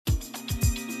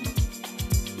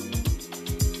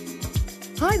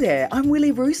Hi there, I'm Willie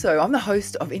Russo. I'm the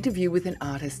host of Interview with an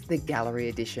Artist, the Gallery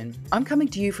Edition. I'm coming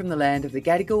to you from the land of the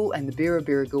Gadigal and the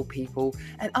Birrabirragal people,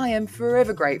 and I am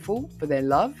forever grateful for their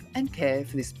love and care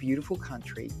for this beautiful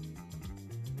country.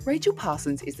 Rachael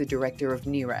Parsons is the director of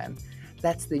NERAM.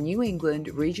 That's the New England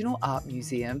Regional Art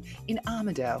Museum in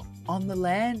Armidale, on the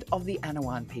land of the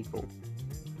Anawan people.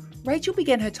 Rachael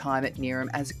began her time at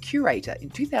NERAM as a curator in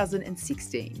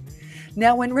 2016.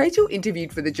 Now, when Rachael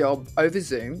interviewed for the job over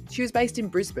Zoom, she was based in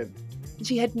Brisbane, and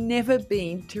she had never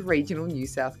been to regional New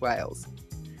South Wales.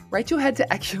 Rachael had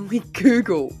to actually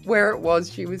Google where it was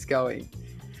she was going.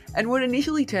 And what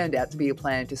initially turned out to be a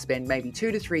plan to spend maybe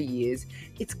 2 to 3 years,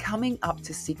 it's coming up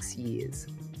to 6 years.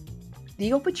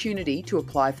 The opportunity to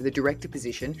apply for the director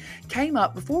position came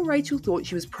up before Rachael thought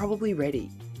she was probably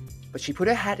ready. But she put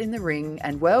her hat in the ring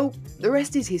and, well, the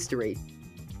rest is history.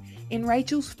 In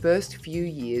Rachael's first few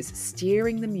years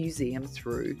steering the museum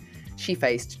through, she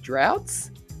faced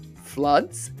droughts,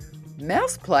 floods,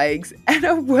 mouse plagues, and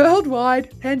a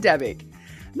worldwide pandemic.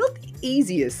 Not the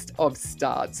easiest of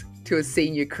starts to a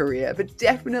senior career, but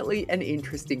definitely an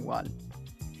interesting one.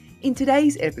 In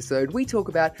today's episode, we talk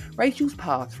about Rachael's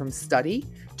path from study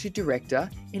to director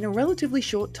in a relatively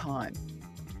short time.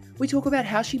 We talk about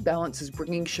how she balances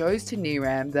bringing shows to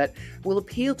NERAM that will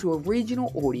appeal to a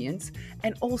regional audience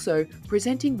and also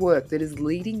presenting work that is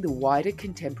leading the wider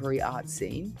contemporary art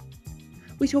scene.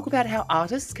 We talk about how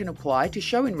artists can apply to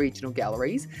show in regional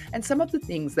galleries and some of the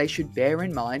things they should bear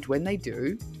in mind when they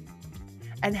do,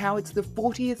 and how it's the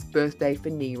 40th birthday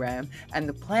for NERAM and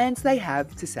the plans they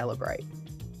have to celebrate.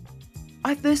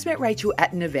 I first met Rachael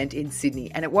at an event in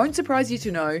Sydney, and it won't surprise you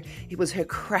to know it was her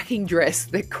cracking dress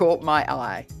that caught my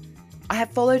eye. I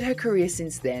have followed her career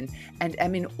since then and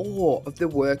am in awe of the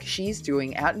work she is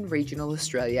doing out in regional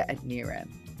Australia at NERAM.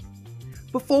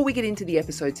 Before we get into the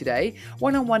episode today,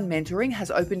 one-on-one mentoring has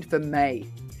opened for May.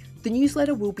 The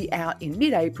newsletter will be out in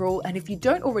mid-April, and if you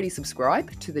don't already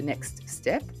subscribe to The Next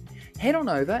Step, head on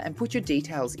over and put your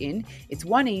details in. It's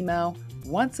one email,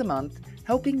 once a month,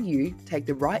 helping you take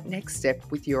the right next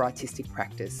step with your artistic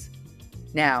practice.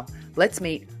 Now, let's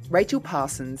meet Rachael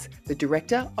Parsons, the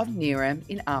director of NERAM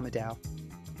in Armidale.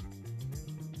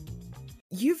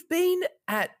 You've been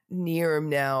at NERAM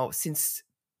now since,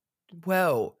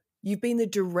 well, you've been the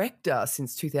director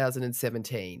since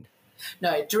 2017.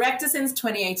 No, director since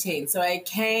 2018. So I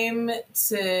came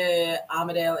to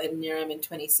Armidale and NERAM in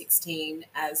 2016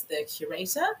 as the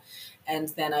curator, and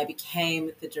then I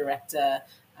became the director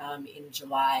in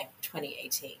July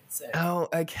 2018. So. Oh,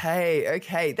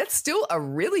 okay. That's still a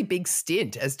really big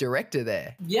stint as director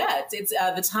there. Yeah, it's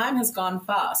the time has gone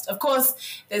fast. Of course,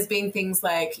 there's been things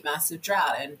like massive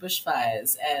drought and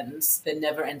bushfires and the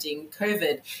never-ending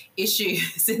COVID issue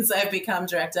since I've become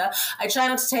director. I try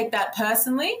not to take that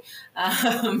personally.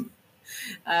 But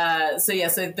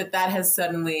that has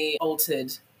certainly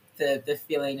altered the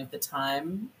feeling of the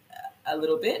time a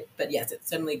little bit, but yes, it's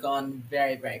certainly gone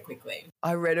very, very quickly.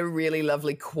 I read a really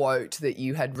lovely quote that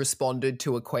you had responded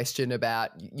to a question about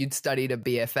you'd studied a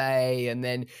BFA and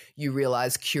then you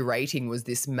realised curating was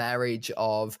this marriage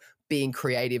of being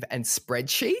creative and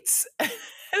spreadsheets. I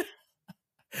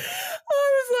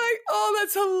was like, oh,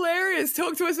 that's hilarious.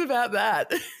 Talk to us about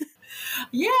that.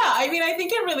 Yeah, I mean, I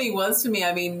think it really was for me.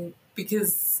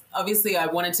 Because obviously I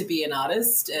wanted to be an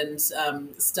artist and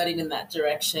studied in that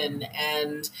direction.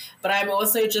 But I'm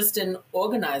also just an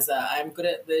organizer. I'm good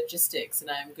at logistics and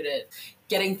I'm good at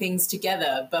getting things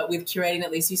together. But with curating,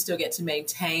 at least you still get to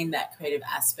maintain that creative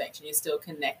aspect and you're still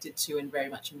connected to and very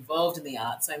much involved in the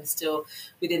arts. So I'm still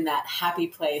within that happy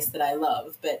place that I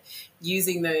love, but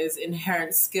using those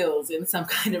inherent skills in some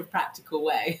kind of practical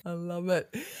way. I love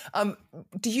it.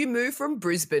 Did you move from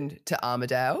Brisbane to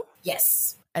Armidale?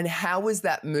 Yes. And how was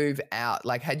that move out?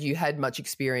 Like, had you had much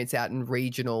experience out in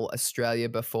regional Australia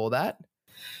before that?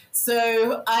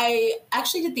 So I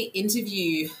actually did the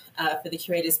interview for the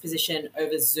curator's position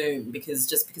over Zoom because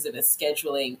of a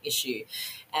scheduling issue.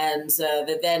 And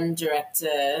the then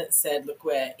director said, look,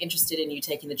 we're interested in you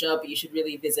taking the job, but you should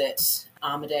really visit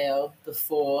Armidale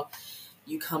before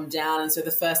you come down. And so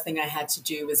the first thing I had to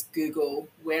do was Google,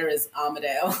 where is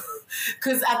Armidale?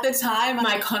 Because at the time,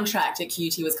 my contract at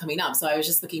QUT was coming up. So I was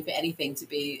just looking for anything to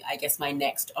be, I guess, my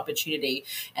next opportunity.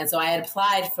 And so I had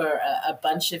applied for a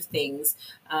bunch of things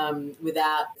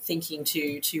without thinking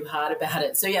too hard about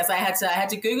it. So yes, I had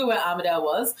to Google where Armidale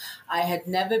was. I had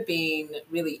never been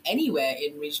really anywhere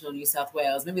in regional New South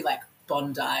Wales, maybe like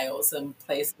Bondi or some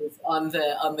places on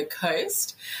the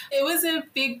coast. It was a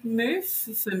big move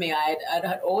for me.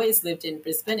 I'd always lived in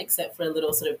Brisbane, except for a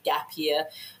little sort of gap year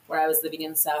where I was living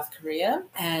in South Korea,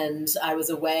 and I was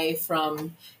away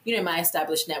from, my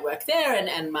established network there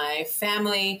and my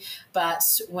family. But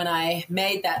when I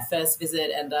made that first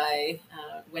visit and I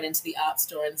went into the art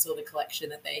store and saw the collection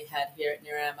that they had here at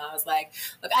NERAM, I was like,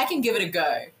 look, I can give it a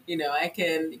go. I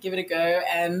can give it a go.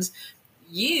 And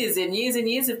years and years and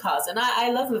years have passed, and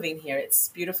I love living here. It's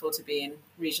beautiful to be in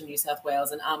regional New South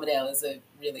Wales, and Armidale is a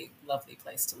really lovely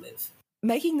place to live.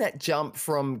 Making that jump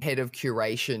from head of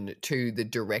curation to the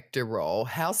director role,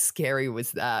 how scary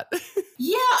was that?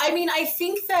 Yeah, I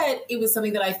think that it was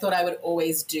something that I thought I would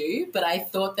always do, but I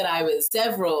thought that I was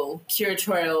several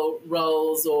curatorial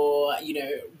roles or,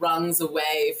 rungs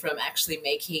away from actually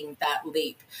making that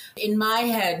leap. In my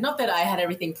head, not that I had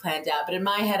everything planned out, but in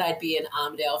my head, I'd be in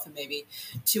Armidale for maybe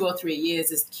 2 or 3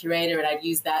 years as the curator, and I'd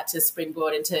use that to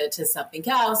springboard into something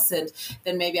else. And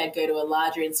then maybe I'd go to a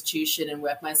larger institution and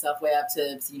work myself way up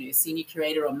to, senior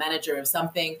curator or manager of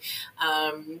something.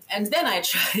 And then I'd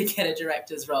try to get a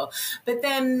director's role. But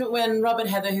then when Robert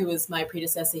Heather, who was my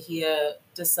predecessor here,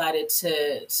 decided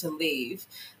to leave,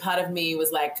 part of me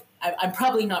was like, I'm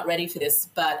probably not ready for this,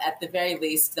 but at the very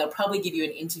least, they'll probably give you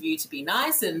an interview to be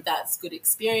nice, and that's good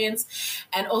experience.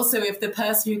 And also, if the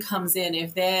person who comes in,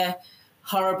 if they're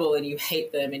horrible and you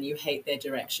hate them and you hate their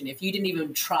direction, if you didn't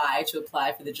even try to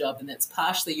apply for the job, then it's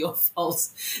partially your fault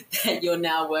that you're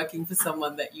now working for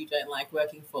someone that you don't like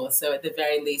working for. So at the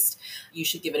very least, you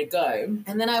should give it a go.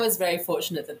 And then I was very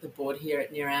fortunate that the board here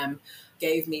at NERAM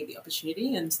gave me the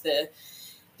opportunity and the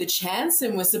chance,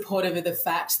 and was supportive of the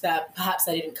fact that perhaps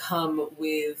I didn't come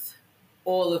with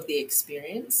all of the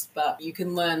experience, but you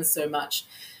can learn so much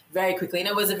very quickly. And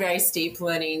it was a very steep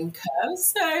learning curve.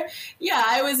 So yeah,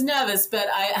 I was nervous, but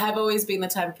I have always been the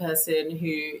type of person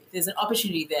who, there's an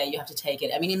opportunity there, you have to take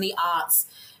it. In the arts,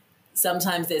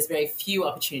 sometimes there's very few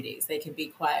opportunities. They can be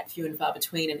quite few and far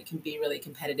between, and it can be really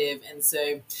competitive. And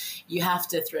so you have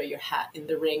to throw your hat in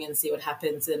the ring and see what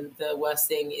happens. And the worst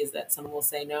thing is that someone will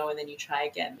say no, and then you try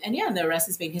again. And yeah, and the rest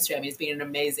has been history. It's been an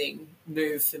amazing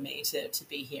move for me to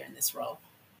be here in this role.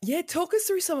 Yeah, talk us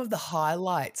through some of the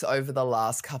highlights over the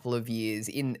last couple of years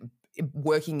in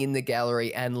working in the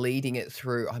gallery and leading it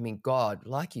through. God,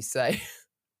 like you say,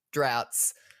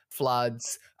 droughts,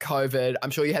 floods, COVID. I'm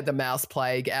sure you had the mouse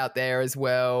plague out there as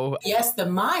well. Yes, the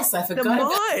mice. I forgot The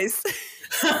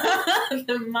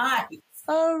mice.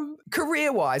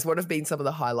 Career-wise, what have been some of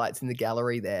the highlights in the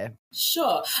gallery there?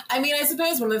 Sure. I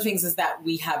suppose one of the things is that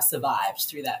we have survived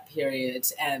through that period,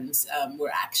 and we're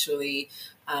actually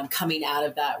coming out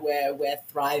of that where we're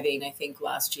thriving. I think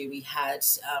last year we had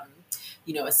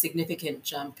a significant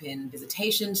jump in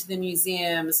visitation to the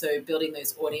museum. So building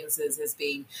those audiences has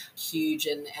been huge,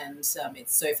 and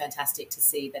it's so fantastic to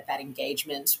see that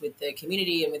engagement with the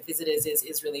community and with visitors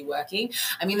is really working.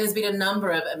 There's been a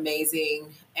number of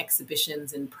amazing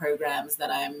exhibitions and programs that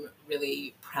I'm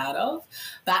really proud of.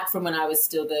 Back from when I was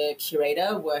still the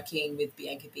curator, working with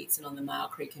Bianca Beetson on the Mile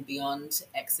Creek and Beyond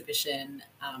exhibition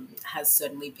has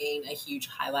certainly been a huge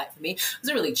highlight for me. It was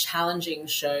a really challenging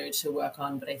show to work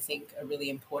on, but I think a really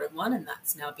important one, and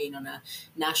that's now been on a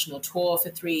national tour for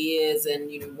 3 years and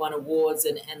won awards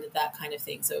and that kind of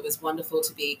thing. So it was wonderful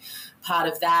to be part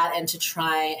of that and to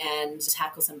try and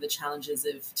tackle some of the challenges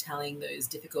of telling those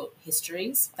difficult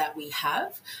histories that we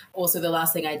have. Also, the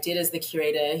last thing I did as the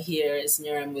curator here at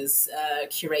NERAM was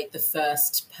curate the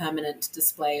first permanent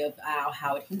display of our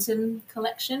Howard Hinton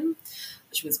collection,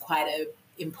 which was quite a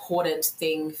important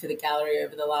thing for the gallery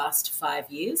over the last 5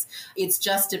 years. It's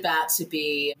just about to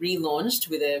be relaunched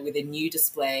with a new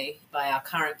display by our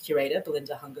current curator,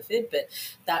 Belinda Hungerford, but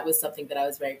that was something that I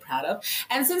was very proud of.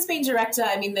 And since being director,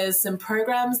 there's some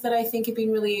programs that I think have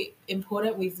been really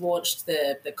important. We've launched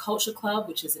the Culture Club,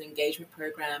 which is an engagement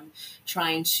program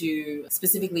trying to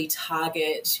specifically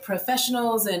target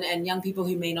professionals and young people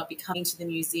who may not be coming to the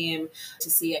museum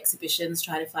to see exhibitions,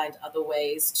 trying to find other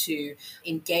ways to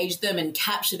engage them and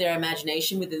capture their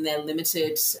imagination within their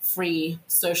limited free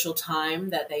social time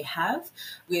that they have.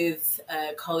 With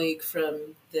a colleague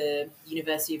from the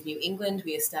University of New England,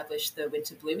 we established the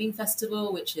Winter Blooming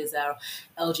Festival, which is our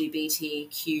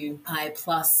LGBTQI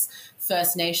plus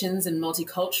First Nations and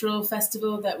multicultural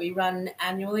festival that we run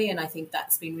annually. And I think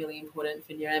that's been really important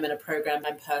for NERAM and a program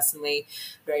I'm personally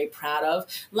very proud of.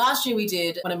 Last year we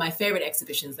did one of my favorite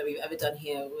exhibitions that we've ever done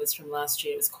here was from last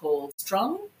year. It was called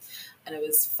Strong, and it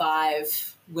was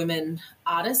 5 women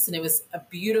artists, and it was a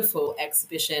beautiful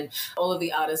exhibition. All of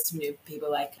the artists,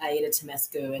 people like Aida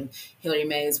Temescu and Hilary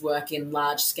May's work in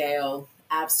large-scale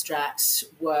abstract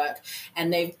work,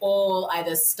 and they've all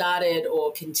either started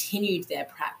or continued their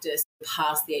practice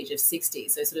past the age of 60.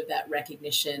 So sort of that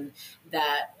recognition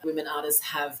that women artists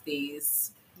have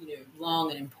these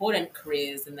long and important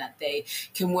careers, and that they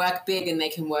can work big and they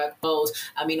can work bold.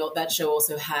 I mean, that show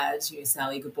also had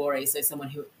Sally Gabori, so someone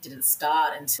who didn't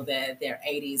start until their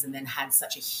 80s and then had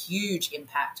such a huge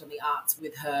impact on the arts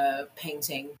with her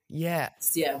painting. Yeah.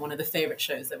 It's, one of the favorite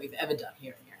shows that we've ever done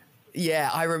here in NERAM. Yeah,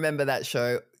 I remember that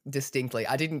show distinctly.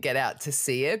 I didn't get out to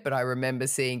see it, but I remember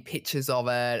seeing pictures of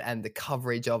it and the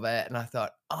coverage of it, and I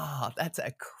thought, that's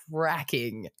a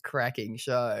cracking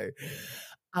show.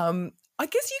 I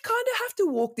guess you kind of have to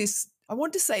walk this, I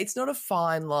want to say it's not a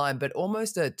fine line, but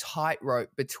almost a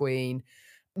tightrope between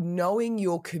knowing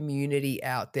your community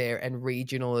out there and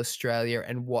regional Australia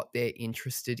and what they're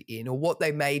interested in or what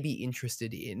they may be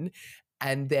interested in,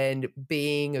 and then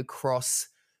being across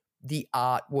the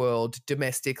art world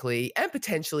domestically and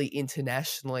potentially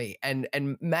internationally and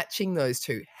matching those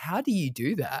two. How do you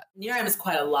do that? NERAM is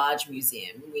quite a large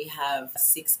museum. We have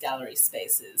 6 gallery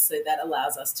spaces, so that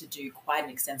allows us to do quite an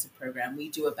extensive program. We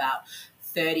do about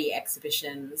 30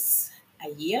 exhibitions a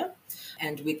year,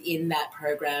 and within that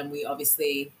program we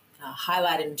obviously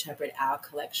highlight and interpret our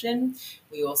collection.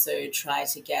 We also try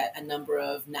to get a number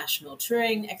of national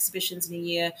touring exhibitions in a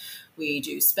year. We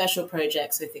do special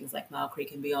projects, so things like Mile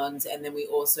Creek and beyond, and then we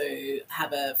also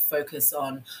have a focus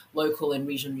on local and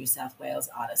regional New South Wales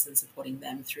artists and supporting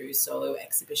them through solo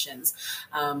exhibitions.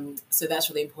 So that's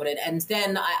really important. And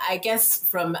then I guess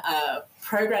from a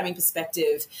programming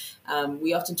perspective,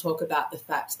 we often talk about the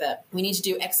fact that we need to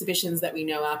do exhibitions that we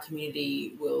know our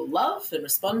community will love and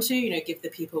respond to, give the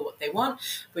people what they want.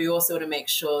 But we also want to make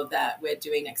sure that we're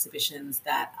doing exhibitions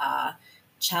that are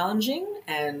challenging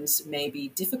and maybe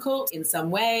difficult in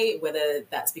some way, whether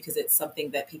that's because it's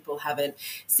something that people haven't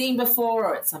seen before,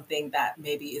 or it's something that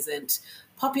maybe isn't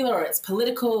popular, or it's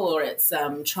political, or it's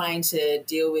trying to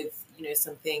deal with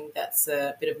something that's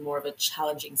a bit of more of a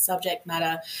challenging subject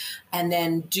matter, and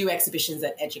then do exhibitions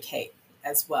that educate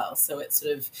as well. So it's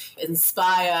sort of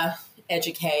inspire,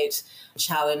 educate,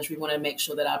 challenge. We want to make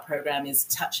sure that our program is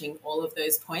touching all of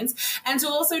those points, and to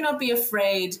also not be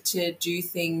afraid to do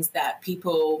things that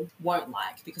people won't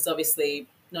like, because obviously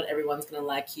not everyone's going to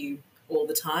like you all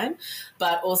the time.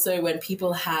 But also when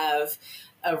people have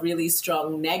a really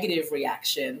strong negative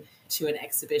reaction to an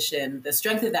exhibition, the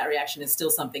strength of that reaction is still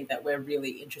something that we're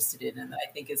really interested in, and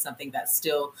I think is something that's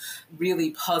still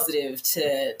really positive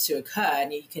to occur,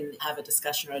 and you can have a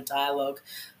discussion or a dialogue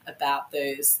about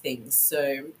those things.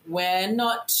 So we're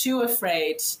not too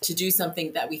afraid to do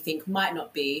something that we think might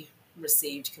not be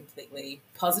received completely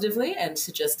positively, and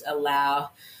to just allow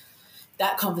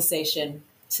that conversation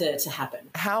to happen.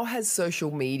 How has social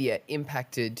media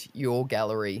impacted your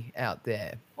gallery out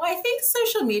there? Well, I think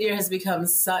social media has become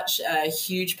such a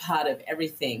huge part of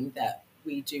everything that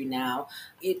we do now.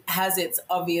 It has its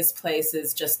obvious place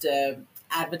as just a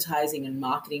advertising and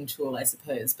marketing tool, I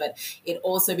suppose, but it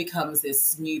also becomes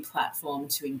this new platform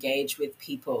to engage with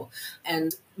people.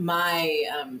 And my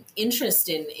interest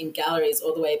in galleries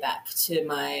all the way back to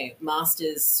my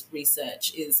master's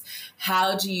research is,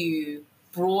 how do you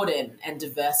broaden and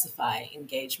diversify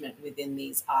engagement within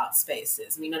these art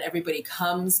spaces? I mean, not everybody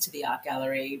comes to the art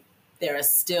gallery. There are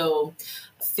still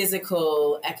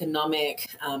physical, economic,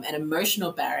 and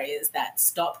emotional barriers that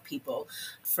stop people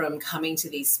from coming to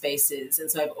these spaces. And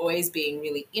so I've always been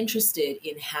really interested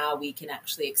in how we can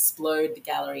actually explode the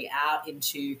gallery out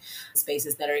into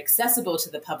spaces that are accessible to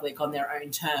the public on their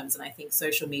own terms. And I think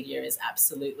social media is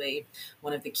absolutely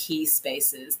one of the key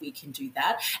spaces we can do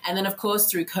that. And then, of course,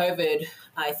 through COVID,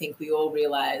 I think we all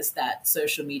realized that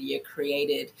social media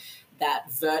created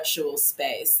that virtual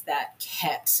space that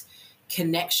kept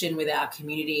connection with our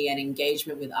community and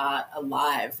engagement with art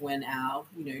alive when our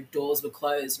doors were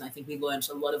closed. And I think we learned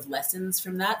a lot of lessons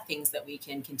from that, things that we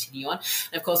can continue on.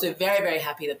 And of course, we're very, very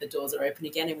happy that the doors are open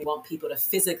again, and we want people to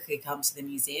physically come to the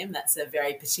museum. That's a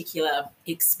very particular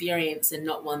experience, and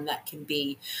not one that can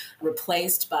be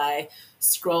replaced by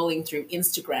scrolling through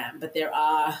Instagram. But there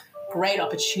are great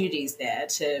opportunities there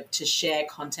to share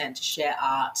content, to share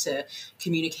art, to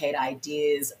communicate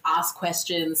ideas, ask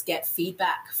questions, get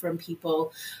feedback from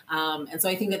people. And so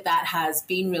I think that has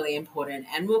been really important,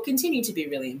 and will continue to be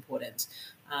really important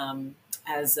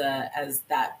as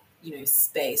that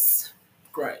space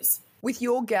grows. With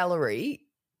your gallery,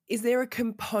 is there a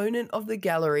component of the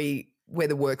gallery where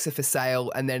the works are for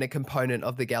sale and then a component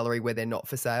of the gallery where they're not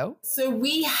for sale? So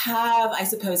we have, I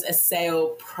suppose, a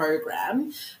sale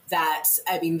program that,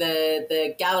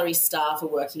 the gallery staff are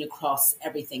working across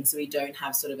everything. So we don't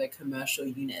have sort of a commercial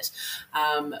unit.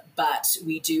 But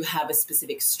we do have a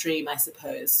specific stream, I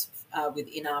suppose,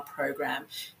 within our program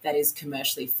that is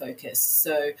commercially focused.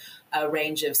 So a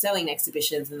range of selling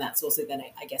exhibitions, and that's also then,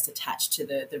 I guess, attached to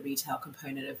the retail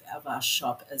component of our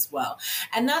shop as well.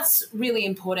 And that's really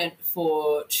important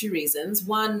for two reasons.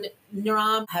 One,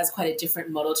 NERAM has quite a different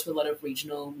model to a lot of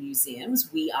regional museums.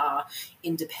 We are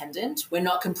independent. We're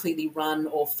not completely run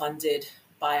or funded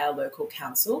by our local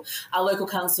council. Our local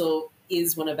council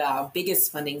is one of our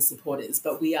biggest funding supporters,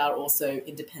 but we are also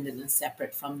independent and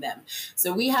separate from them.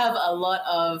 So we have a lot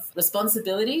of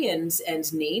responsibility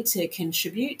and need to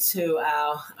contribute to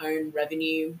our own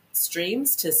revenue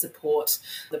streams to support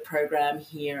the program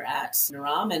here at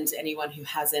NERAM. And anyone who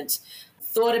hasn't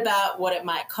thought about what it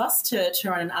might cost to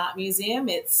run an art museum,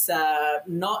 it's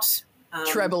not...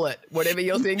 treble it. Whatever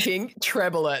you're thinking,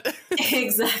 treble it.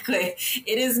 Exactly.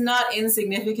 It is not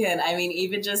insignificant. I mean,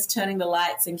 even just turning the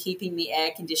lights and keeping the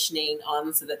air conditioning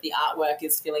on so that the artwork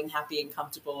is feeling happy and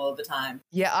comfortable all the time.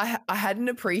 Yeah, I hadn't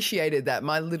appreciated that.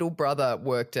 My little brother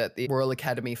worked at the Royal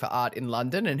Academy for Art in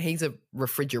London, and he's a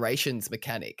refrigerations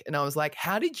mechanic. And I was like,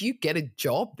 how did you get a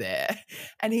job there?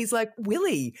 And he's like,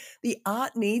 Willie, the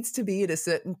art needs to be at a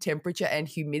certain temperature and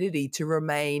humidity to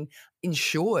remain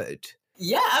insured.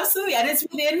 Yeah, absolutely. And it's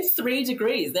within 3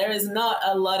 degrees. There is not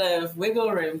a lot of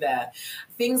wiggle room there.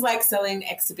 Things like selling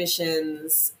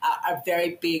exhibitions are a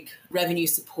very big revenue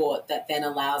support that then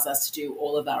allows us to do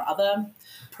all of our other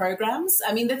programs.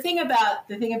 I mean, the thing about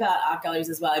art galleries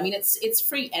as well, I mean, it's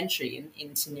free entry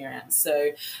into NERAM.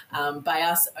 So by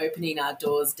us opening our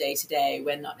doors day to day,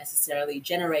 we're not necessarily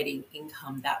generating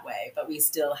income that way, but we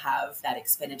still have that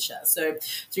expenditure. So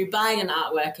through buying an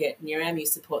artwork at NERAM, you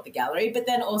support the gallery, but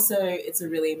then also it's a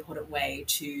really important way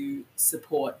to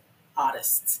support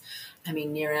artists. I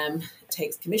mean, NERAM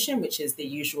takes commission, which is the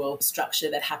usual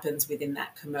structure that happens within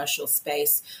that commercial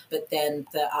space, but then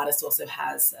the artist also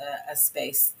has a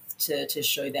space to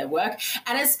show their work,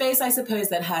 and a space, I suppose,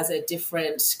 that has a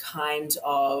different kind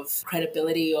of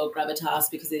credibility or gravitas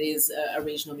because it is a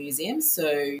regional museum. So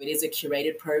it is a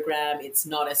curated program. It's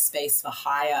not a space for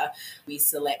hire. We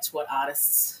select what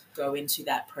artists go into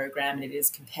that program, and it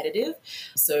is competitive.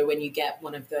 So when you get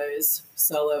one of those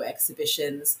solo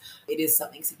exhibitions, it is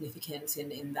something significant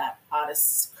in that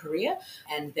artist's career,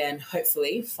 and then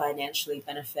hopefully financially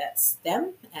benefits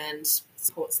them and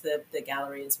supports the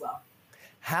gallery as well.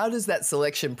 How does that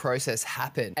selection process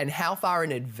happen, and how far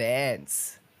in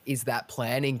advance is that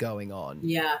planning going on?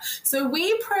 Yeah. So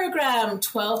we program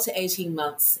 12 to 18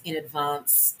 months in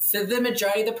advance. For the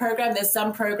majority of the program, there's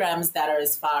some programs that are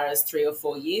as far as 3 or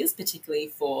 4 years, particularly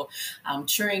for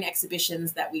touring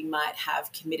exhibitions that we might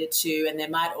have committed to. And there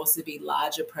might also be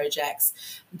larger projects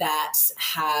that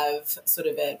have sort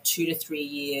of a 2 to 3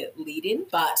 year lead in.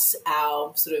 But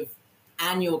our sort of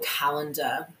annual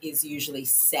calendar is usually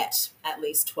set at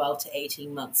least 12 to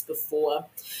 18 months before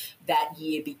that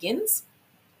year begins.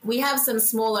 We have some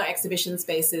smaller exhibition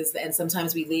spaces, and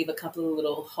sometimes we leave a couple of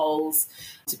little holes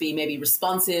to be maybe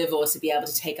responsive or to be able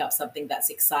to take up something that's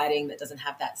exciting that doesn't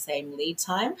have that same lead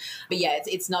time. But yeah,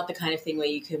 it's not the kind of thing where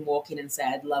you can walk in and say,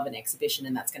 I'd love an exhibition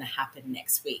and that's going to happen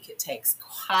next week. It takes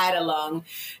quite a long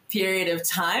period of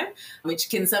time,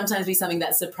 which can sometimes be something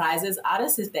that surprises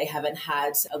artists if they haven't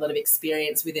had a lot of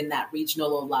experience within that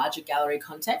regional or larger gallery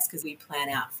context, because we plan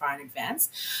out far in advance.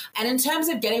 And in terms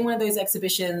of getting one of those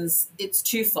exhibitions, it's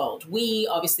twofold. We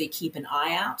obviously keep an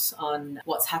eye out on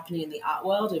what's happening in the art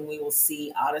world, and we will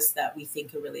see artists that we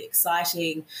think are really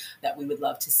exciting, that we would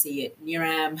love to see at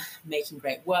NERAM, making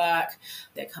great work.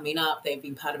 They're coming up, they've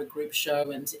been part of a group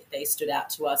show and they stood out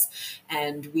to us,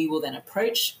 and we will then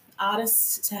approach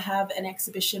artists to have an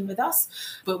exhibition with us.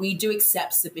 But we do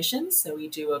accept submissions, so we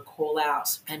do a call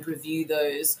out and review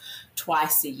those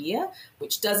twice a year,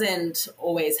 which doesn't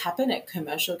always happen at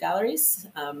commercial galleries.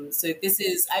 So this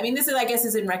is, I guess,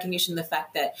 is in recognition of the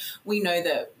fact that we know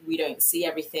that we don't see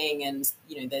everything, and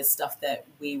there's stuff that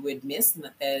we would miss, and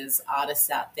that there's artists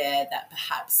out there that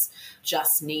perhaps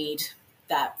just need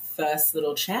that first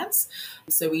little chance.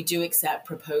 So we do accept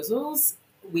proposals.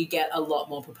 We get a lot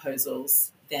more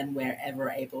proposals then we're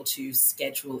ever able to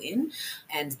schedule in.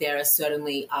 And there are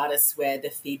certainly artists where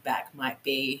the feedback might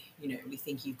be, we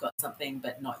think you've got something,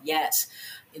 but not yet.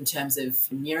 In terms of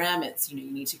NERAM, it's, you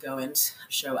need to go and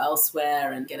show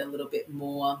elsewhere and get a little bit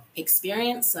more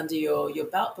experience under your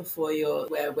belt before you're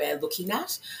where we're looking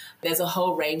at. There's a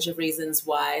whole range of reasons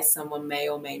why someone may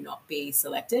or may not be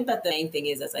selected. But the main thing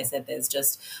is, as I said, there's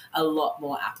just a lot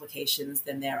more applications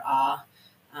than there are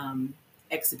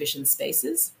exhibition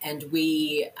spaces. And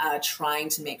we are trying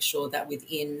to make sure that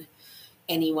within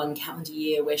any one calendar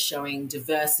year, we're showing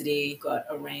diversity. We've got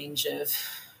a range of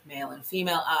male and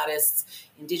female artists,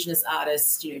 Indigenous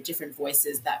artists, different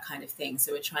voices, that kind of thing.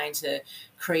 So we're trying to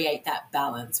create that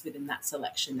balance within that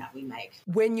selection that we make.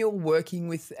 When you're working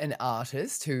with an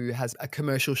artist who has a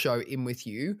commercial show in with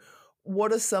you,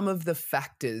 what are some of the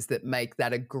factors that make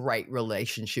that a great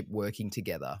relationship working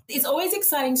together? It's always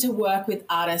exciting to work with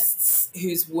artists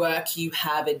whose work you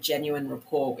have a genuine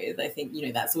rapport with. I think,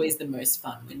 that's always the most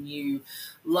fun, when you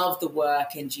love the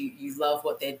work and you love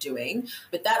what they're doing.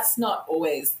 But that's not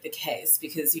always the case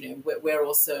because, we're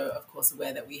also, of course,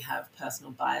 aware that we have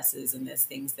personal biases and there's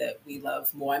things that we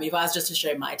love more. I mean, if I was just to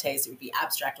show my taste, it would be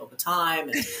abstract all the time,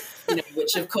 and,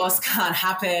 which of course can't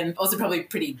happen. Also probably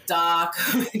pretty dark,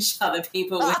 which other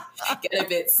people would get a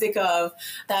bit sick of.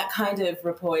 That kind of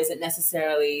rapport isn't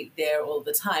necessarily there all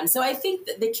the time. So I think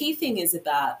that the key thing is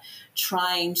about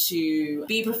trying to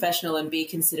be professional and be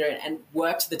considerate and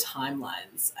work to the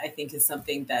timelines, I think, is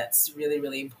something that's really,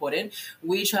 really important.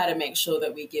 We try to make sure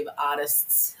that we give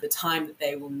artists the time that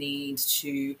they will need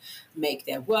to make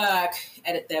their work,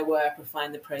 edit their work,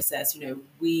 refine the process.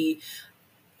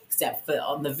 Except for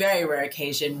on the very rare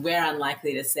occasion, we're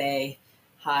unlikely to say,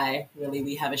 hi, really,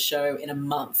 we have a show in a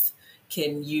month.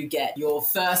 Can you get your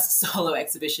first solo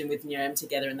exhibition with NERAM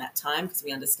together in that time? Because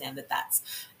we understand that that's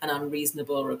an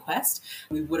unreasonable request.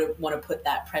 We wouldn't want to put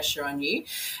that pressure on you.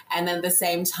 And then at the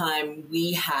same time,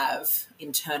 we have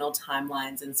internal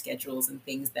timelines and schedules and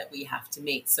things that we have to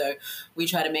meet. So we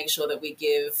try to make sure that we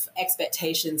give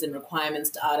expectations and requirements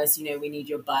to artists. We need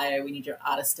your bio, we need your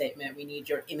artist statement, we need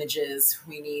your images,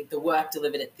 we need the work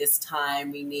delivered at this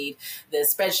time, we need the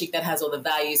spreadsheet that has all the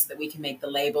values so that we can make the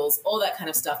labels, all that kind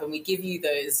of stuff. And we give you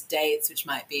those dates, which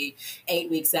might be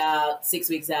 8 weeks out, 6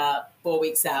 weeks out, 4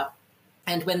 weeks out.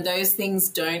 And when those things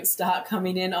don't start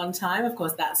coming in on time, of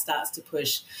course, that starts to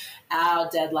push our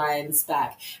deadlines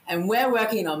back. And we're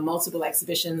working on multiple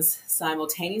exhibitions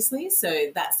simultaneously.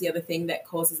 So that's the other thing that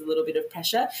causes a little bit of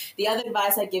pressure. The other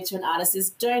advice I'd give to an artist is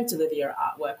don't deliver your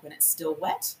artwork when it's still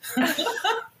wet.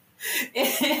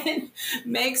 It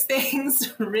makes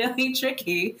things really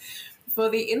tricky for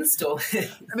the install. I'd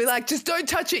be like, just don't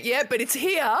touch it yet, but it's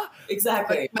here.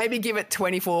 Exactly. Maybe give it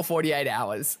 24, 48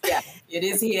 hours. Yeah, it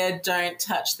is here. Don't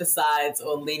touch the sides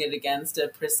or lean it against a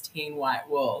pristine white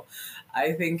wall,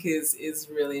 I think is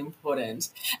really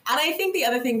important. And I think the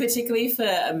other thing, particularly for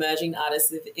emerging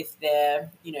artists, if they're,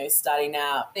 starting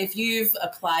out, if you've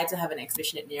applied to have an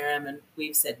exhibition at NERAM and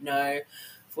we've said no,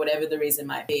 for whatever the reason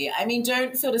might be, I mean,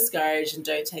 don't feel discouraged and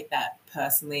don't take that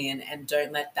personally and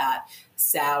don't let that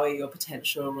sour your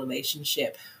potential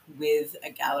relationship with a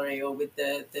gallery or with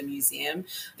the museum.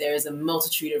 There is a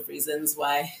multitude of reasons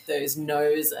why those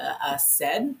no's are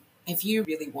said. If you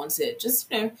really want it,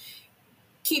 just,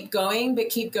 keep going, but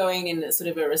keep going in sort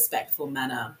of a respectful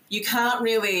manner. You can't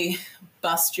really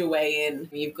bust your way in.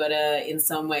 You've got to, in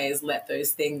some ways, let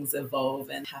those things evolve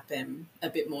and happen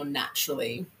a bit more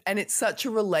naturally. And it's such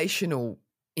a relational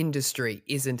industry,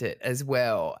 isn't it, as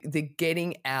well? The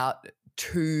getting out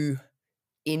to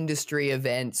industry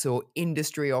events or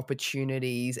industry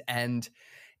opportunities, and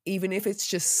even if it's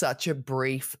just such a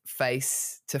brief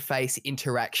face-to-face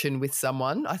interaction with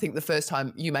someone. I think the first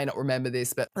time, you may not remember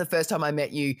this, but the first time I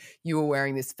met you, you were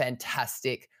wearing this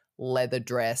fantastic leather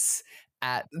dress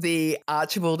at the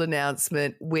Archibald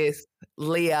announcement with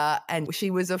Leah, and she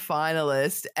was a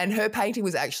finalist, and her painting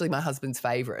was actually my husband's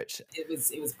favourite. It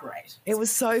was great. It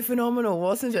was so phenomenal,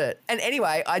 wasn't it? And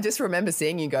anyway, I just remember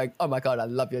seeing you going, oh my God, I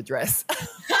love your dress.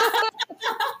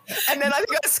 And then I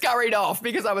think I scurried off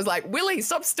because I was like, Willie,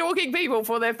 stop stalking people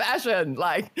for their fashion.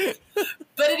 But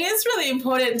it is really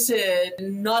important to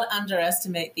not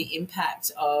underestimate the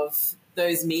impact of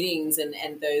those meetings and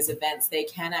those events. They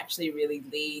can actually really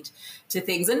lead to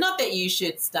things. And not that you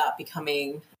should start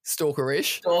becoming stalker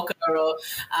or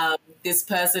this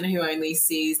person who only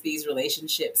sees these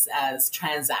relationships as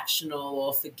transactional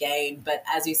or for gain. But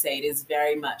as you say, it is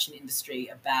very much an industry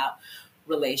about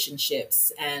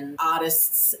relationships, and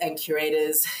artists and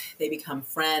curators, they become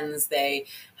friends, they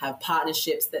have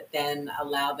partnerships that then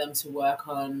allow them to work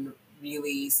on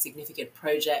really significant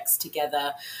projects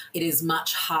together. It is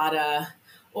much harder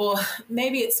Or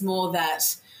maybe it's more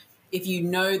that if you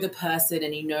know the person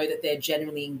and you know that they're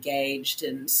genuinely engaged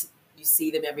and you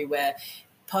see them everywhere,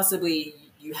 possibly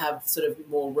you have sort of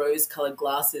more rose-colored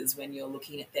glasses when you're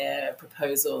looking at their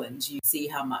proposal and you see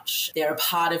how much they're a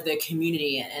part of the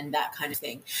community and that kind of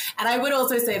thing. And I would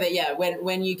also say that, yeah,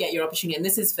 when you get your opportunity, and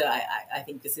this is for, I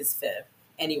think this is for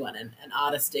anyone, an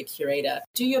artist, a curator,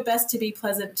 do your best to be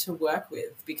pleasant to work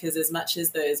with, because as much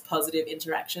as those positive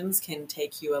interactions can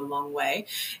take you a long way,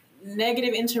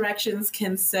 negative interactions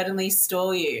can certainly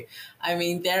stall you. I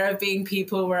mean, there have been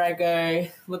people where I go,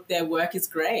 look, their work is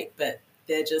great, but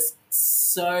they're just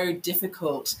so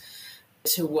difficult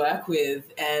to work with.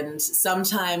 And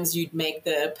sometimes you'd make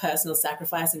the personal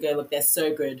sacrifice and go, look, they're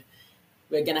so good.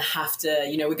 We're going to have to,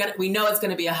 we know it's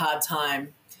going to be a hard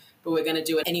time, but we're going to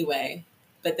do it anyway.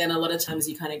 But then a lot of times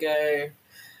you kind of go,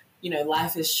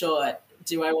 life is short.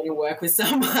 Do I want to work with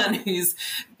someone who's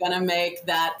going to make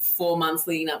that 4 months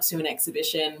leading up to an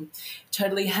exhibition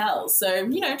totally hell? So,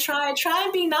 try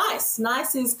and be nice.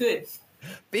 Nice is good.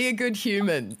 Be a good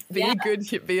human. Be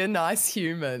a nice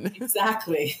human.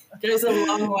 Exactly. Goes a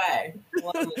long way.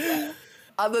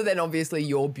 Other than obviously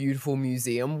your beautiful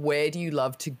museum, where do you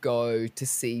love to go to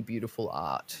see beautiful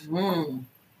art?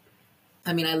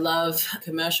 I mean, I love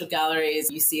commercial galleries.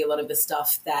 You see a lot of the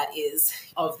stuff that is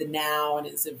of the now and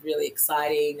is really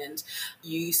exciting, and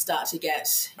you start to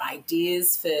get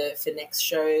ideas for next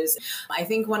shows. I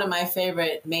think one of my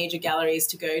favorite major galleries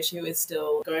to go to is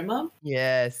still Goma.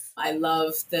 Yes. I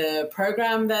love the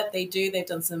program that they do. They've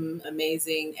done some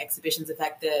amazing exhibitions. In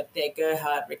fact, their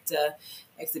Gerhard Richter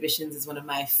exhibitions is one of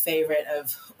my favorite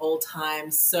of all time.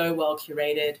 So well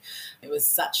curated. It was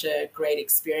such a great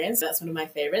experience. That's one of my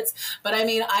favorites. But I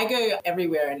mean, I go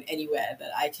everywhere and anywhere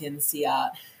that I can see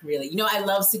art, really. I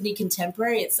love Sydney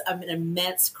Contemporary. It's an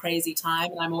immense, crazy time,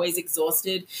 and I'm always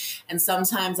exhausted. And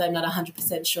sometimes I'm not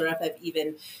 100% sure if I've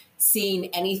even seen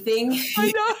anything.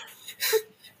 I know.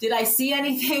 Did I see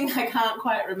anything? I can't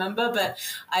quite remember, but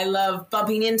I love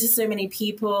bumping into so many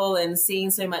people and seeing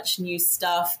so much new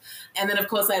stuff. And then, of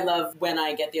course, I love when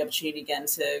I get the opportunity again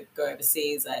to go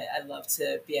overseas. I love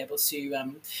to be able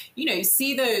to,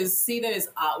 see those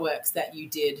artworks that you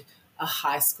did a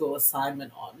high school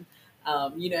assignment on.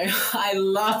 I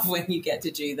love when you get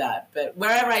to do that. But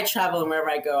wherever I travel and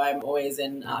wherever I go, I'm always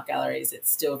in art galleries.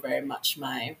 It's still very much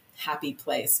my happy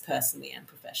place personally and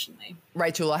professionally.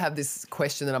 Rachel, I have this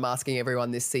question that I'm asking everyone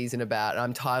this season about, and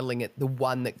I'm titling it The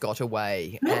One That Got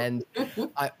Away. And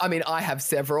I have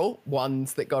several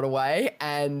ones that got away,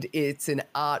 and it's an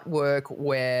artwork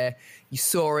where you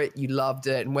saw it, you loved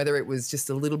it, and whether it was just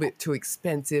a little bit too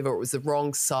expensive or it was the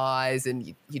wrong size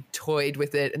and you toyed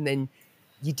with it and then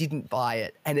you didn't buy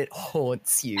it and it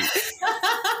haunts you.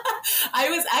 I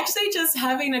was actually just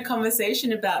having a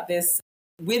conversation about this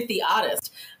with the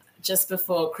artist. Just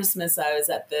before Christmas, I was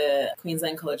at the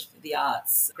Queensland College of the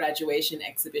Arts graduation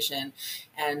exhibition,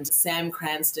 and Sam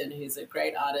Cranston, who's a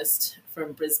great artist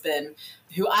from Brisbane,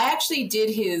 who I actually did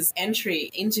his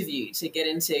entry interview to get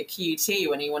into QUT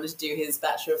when he wanted to do his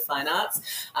Bachelor of Fine Arts,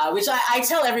 which I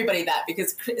tell everybody that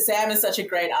because Sam is such a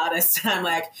great artist. I'm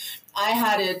like, I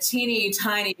had a teeny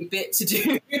tiny bit to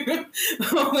do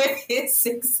with his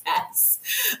success.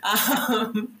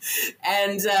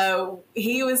 And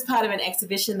he was part of an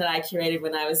exhibition that I curated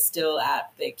when I was still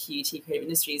at the QUT Creative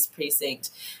Industries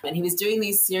precinct. And he was doing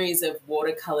these series of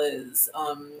watercolors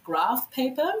on graph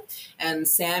paper. And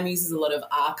Sam uses a lot of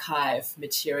archive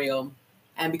material.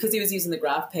 And because he was using the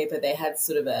graph paper, they had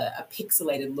sort of a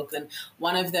pixelated look. And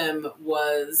one of them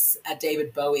was a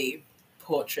David Bowie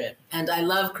portrait. And I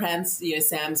love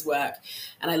Sam's work,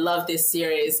 and I love this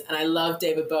series, and I love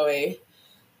David Bowie.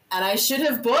 And I should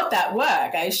have bought that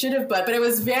work. But it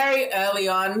was very early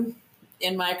on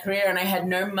in my career and I had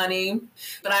no money.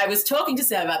 But I was talking to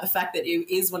Sam about the fact that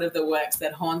it is one of the works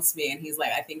that haunts me. And he's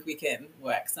like, I think we can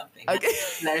work something. Okay.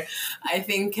 I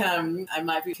think I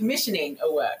might be commissioning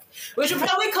a work, which would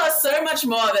probably cost so much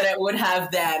more than it would have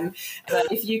then.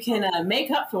 But if you can make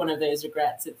up for one of those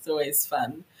regrets, it's always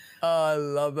fun. Oh, I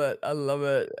love it.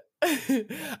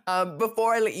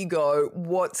 Before I let you go,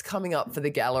 what's coming up for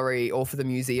the gallery or for the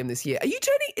museum this year?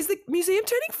 Is the museum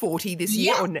turning 40 this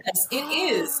year? Yes, it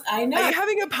is. I know. Are you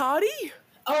having a party?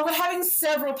 Oh, we're having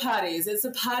several parties. It's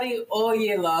a party all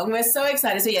year long. We're so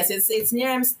excited. So yes, it's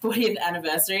NERAM's 40th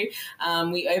anniversary.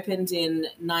 We opened in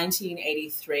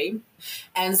 1983.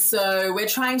 And so we're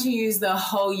trying to use the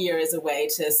whole year as a way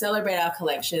to celebrate our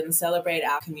collection, celebrate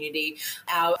our community.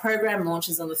 Our program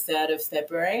launches on the 3rd of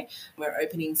February. We're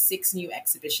opening 6 new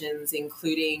exhibitions,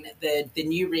 including the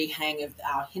new rehang of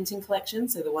our Hinton collection.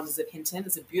 So the Wonders of Hinton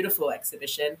is a beautiful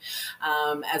exhibition,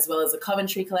 as well as a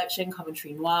Coventry collection,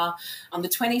 Coventry Noir. On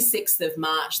the 26th of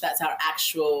March, that's our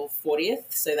actual 40th.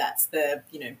 So that's the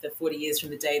 40 years from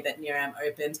the day that NERAM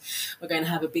opened. We're going to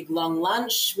have a big long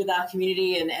lunch with our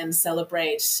community and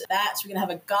celebrate that. We're going to have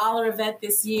a gala event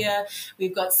this year.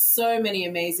 We've got so many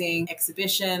amazing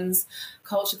exhibitions,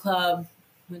 Culture Club,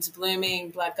 Winter Blooming,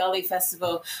 Black Gully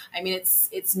Festival. I mean,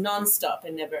 it's non-stop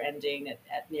and never ending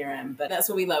at NERAM, but that's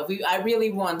what we love. I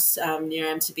really want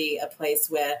NERAM to be a place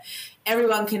where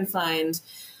everyone can find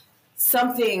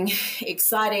something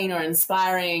exciting or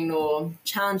inspiring or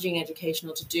challenging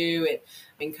educational to do. It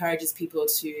encourages people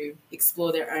to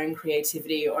explore their own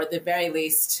creativity, or at the very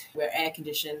least, we're air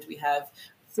conditioned. We have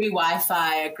free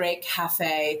Wi-Fi, a great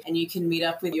cafe, and you can meet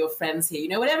up with your friends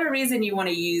here. Whatever reason you want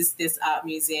to use this art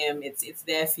museum, it's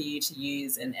there for you to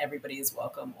use, and everybody is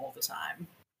welcome all the time.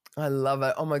 I love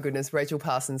it. Oh my goodness, Rachael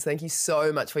Parsons, thank you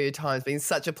so much for your time. It's been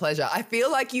such a pleasure. I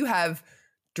feel like you have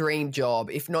dream job.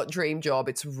 If not dream job,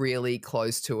 it's really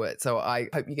close to it. So I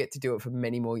hope you get to do it for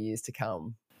many more years to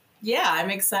come. Yeah, I'm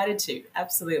excited to.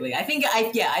 Absolutely. I think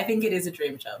it is a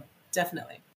dream job.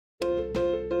 Definitely.